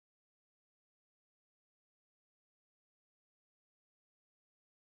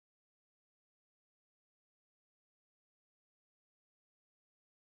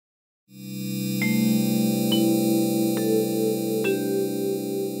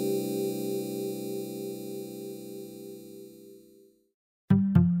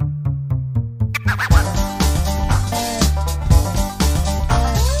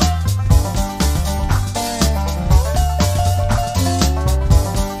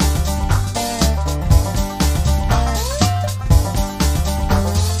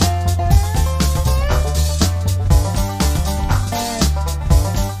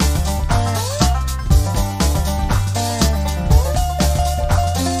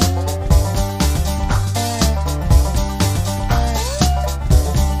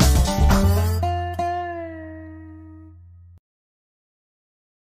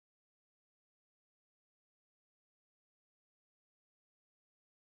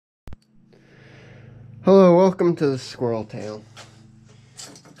welcome to the Squirrel Tail.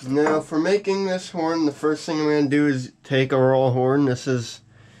 Now, for making this horn, the first thing I'm going to do is take a raw horn. This is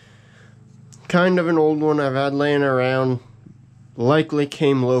kind of an old one I've had laying around. Likely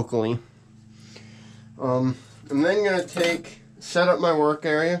came locally. I'm then going to set up my work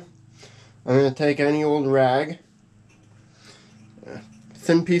area. I'm going to take any old rag, a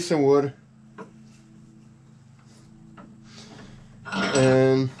thin piece of wood,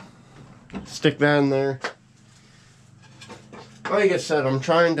 and stick that in there. Like I said, I'm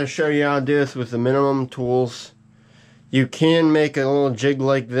trying to show you how to do this with the minimum tools. You can make a little jig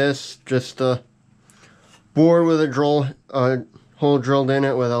like this, just a board with a hole drilled in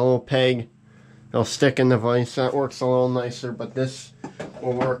it with a little peg. It'll stick in the vise. That works a little nicer, but this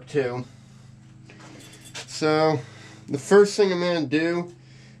will work too. So, the first thing I'm going to do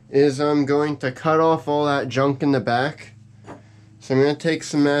is I'm going to cut off all that junk in the back. So I'm going to take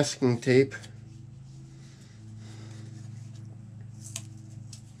some masking tape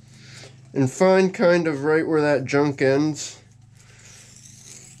and find kind of right where that junk ends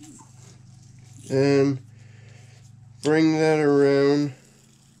and bring that around.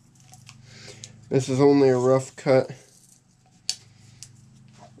 This is only a rough cut,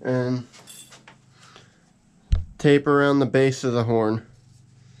 and tape around the base of the horn.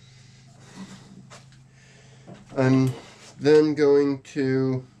 I'm then going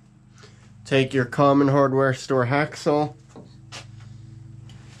to take your common hardware store hacksaw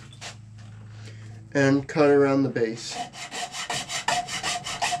and cut around the base.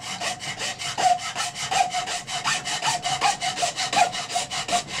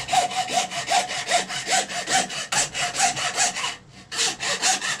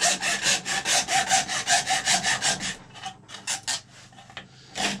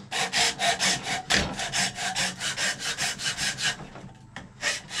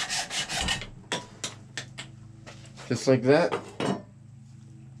 Just like that.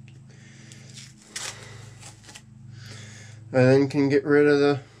 I then can get rid of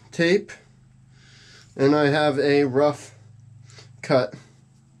the tape, and I have a rough cut.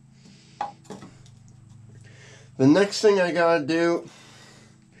 The next thing I gotta do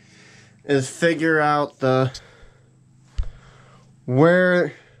is figure out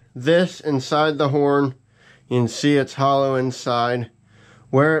where this inside the horn, you can see it's hollow inside,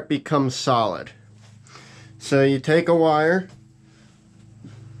 where it becomes solid. So you take a wire,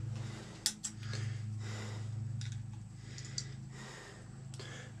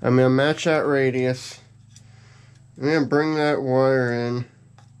 I'm going to match that radius. I'm going to bring that wire in.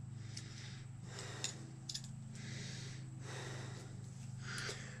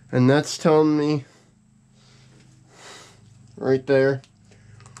 And that's telling me right there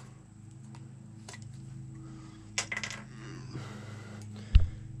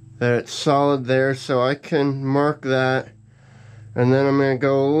that it's solid there, so I can mark that, and then I'm going to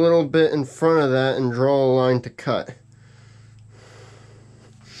go a little bit in front of that and draw a line to cut.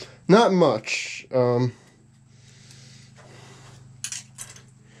 Not much. I'm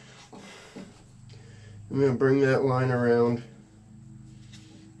going to bring that line around.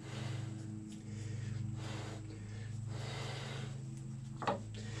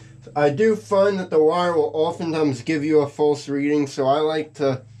 I do find that the wire will oftentimes give you a false reading, so I like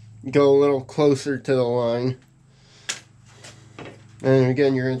to go a little closer to the line. And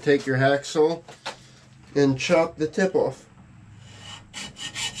again, you're going to take your hacksaw and chop the tip off.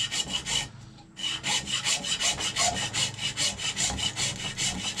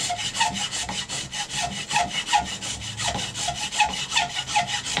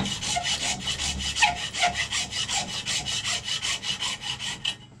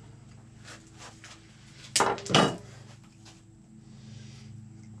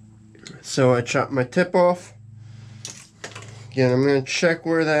 So I chop my tip off. Again, I'm going to check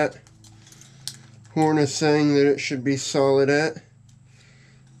where that horn is saying that it should be solid at.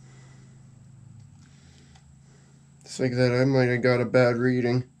 It's like that I might have got a bad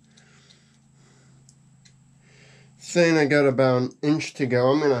reading. Saying I got about an inch to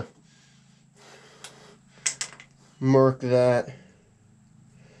go. I'm going to mark that.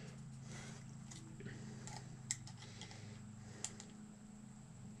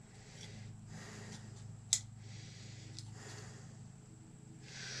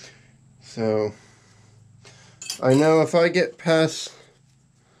 So, I know if I get past,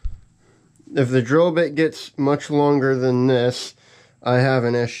 if the drill bit gets much longer than this, I have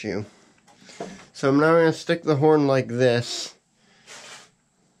an issue. So I'm now going to stick the horn like this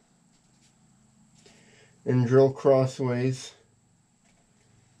and drill crossways.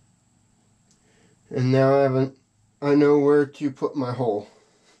 And now I know where to put my hole.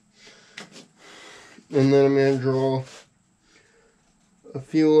 And then I'm going to draw a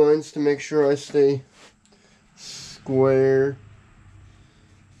few lines to make sure I stay square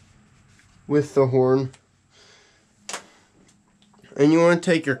with the horn. And you want to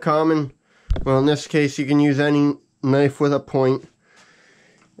take your common, well, in this case you can use any knife with a point,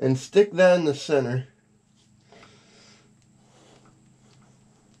 and stick that in the center.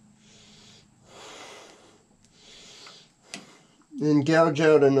 And gouge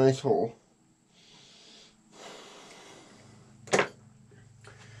out a nice hole.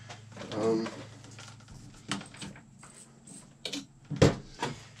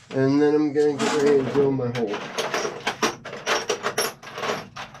 And then I'm going to get ready to drill my hole.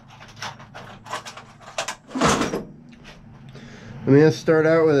 I'm going to start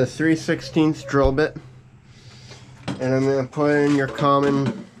out with a 3/16 drill bit. And I'm going to put in your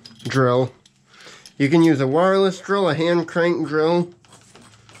common drill. You can use a wireless drill, a hand crank drill,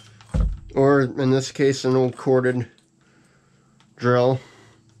 or in this case an old corded drill.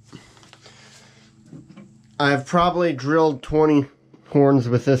 I've probably drilled 20 horns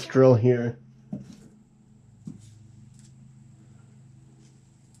with this drill here.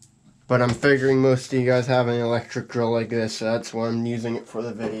 But I'm figuring most of you guys have an electric drill like this, so that's why I'm using it for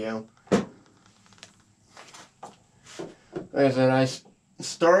the video. Like I said, I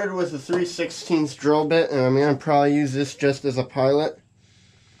started with a 3/16 drill bit, and I'm going to probably use this just as a pilot.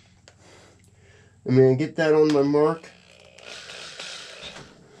 I'm going to get that on my mark.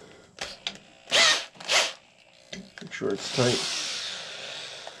 Make sure it's tight.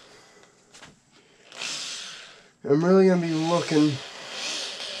 I'm really going to be looking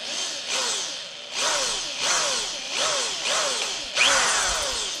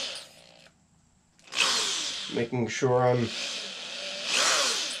making sure I'm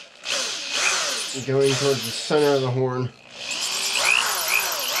going towards the center of the horn.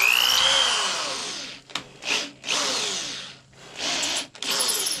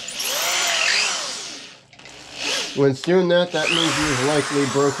 When it's doing that, that means you've likely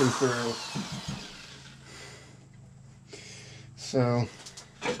broken through. So,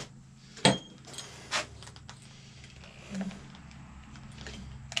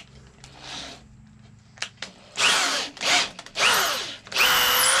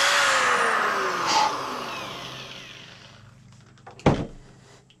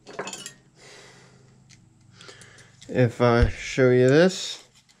 if I show you this,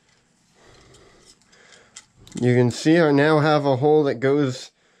 you can see I now have a hole that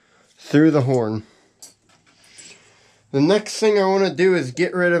goes through the horn. The next thing I want to do is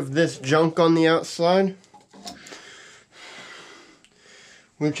get rid of this junk on the outside,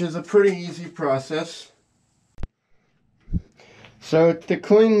 which is a pretty easy process. So to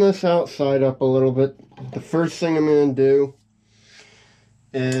clean this outside up a little bit, the first thing I'm going to do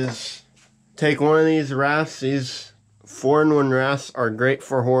is take one of these rasps. These 4-in-1 rasps are great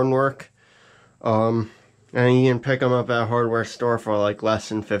for horn work. And you can pick them up at a hardware store for like less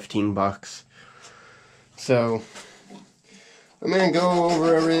than 15 bucks. So I'm going to go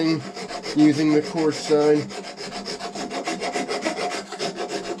over everything using the coarse side.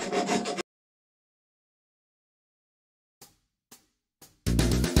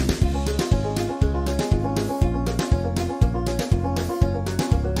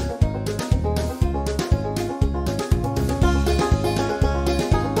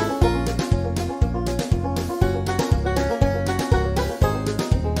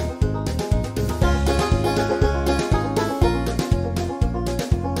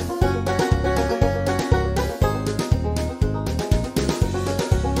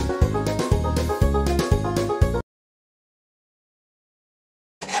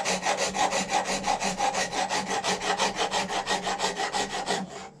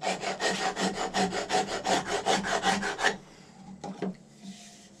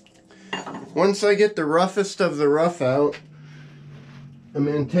 Once I get the roughest of the rough out, I'm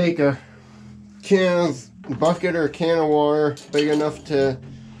going to take a bucket or can of water big enough to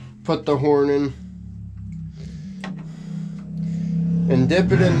put the horn in and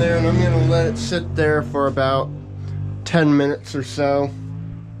dip it in there, and I'm going to let it sit there for about 10 minutes or so.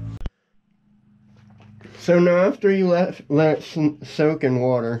 So now after you let it soak in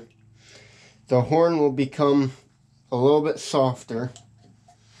water, the horn will become a little bit softer,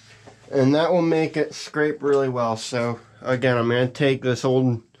 and that will make it scrape really well. So again, I'm going to take this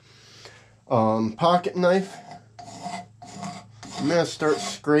old pocket knife. I'm going to start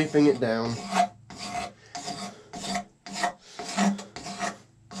scraping it down.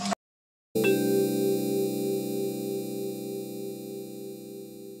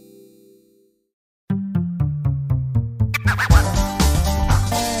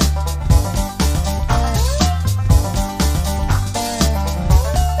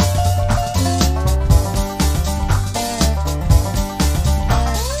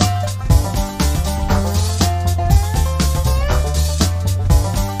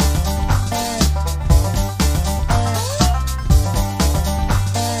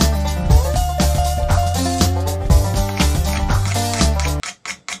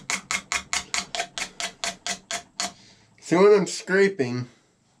 scraping,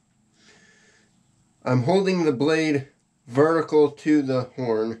 I'm holding the blade vertical to the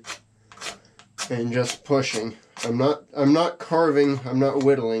horn and just pushing. I'm not carving, I'm not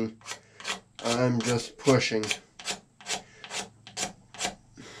whittling. I'm just pushing.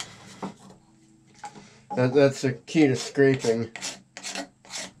 That's the key to scraping.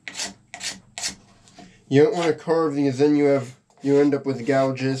 You don't want to carve these, then you end up with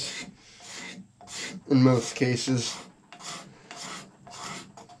gouges in most cases.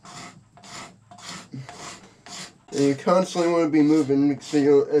 And you constantly want to be moving so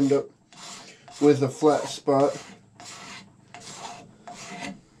you don't end up with a flat spot.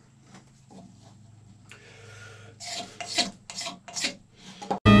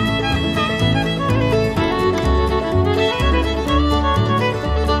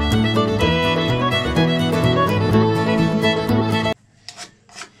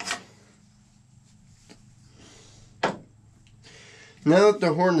 Now that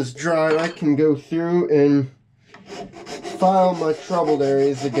the horn is dry, I can go through and file my troubled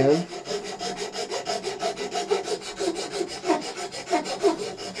areas again.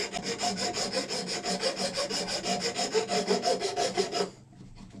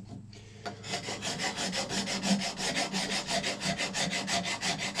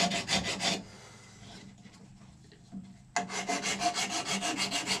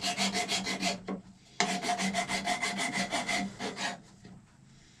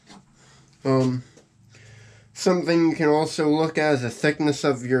 Something you can also look at is the thickness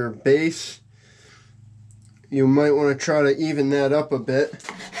of your base. You might want to try to even that up a bit.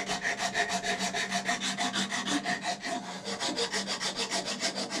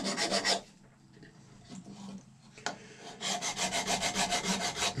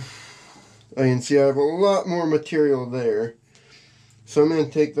 I can see I have a lot more material there. So I'm going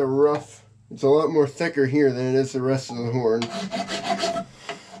to take the rough, it's a lot more thicker here than it is the rest of the horn.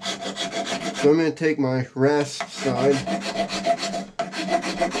 So I'm going to take my rasp side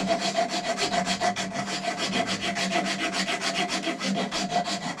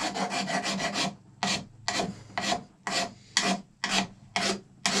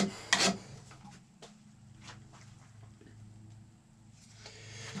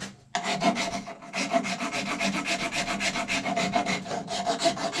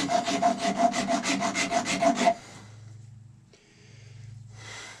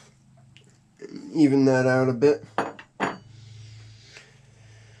even that out a bit.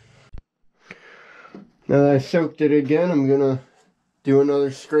 Now that I soaked it again, I'm gonna do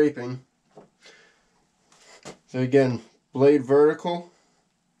another scraping. So again, blade vertical.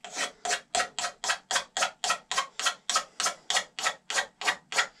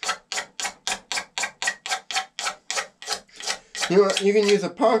 You know what, you can use a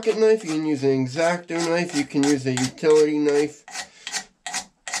pocket knife, you can use an X-Acto knife, you can use a utility knife.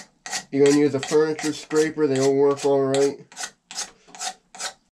 You're going to use a furniture scraper, they all work alright.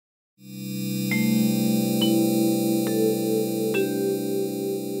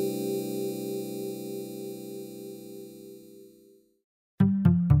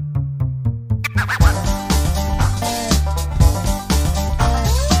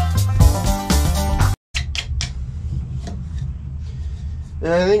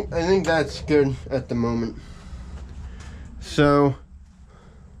 And I think that's good at the moment. So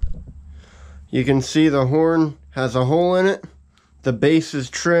you can see the horn has a hole in it, the base is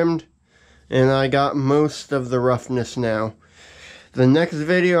trimmed, and I got most of the roughness now. The next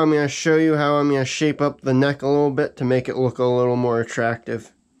video I'm going to show you how I'm going to shape up the neck a little bit to make it look a little more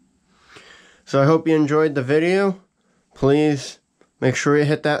attractive. So I hope you enjoyed the video. Please make sure you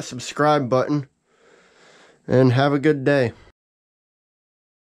hit that subscribe button, and have a good day.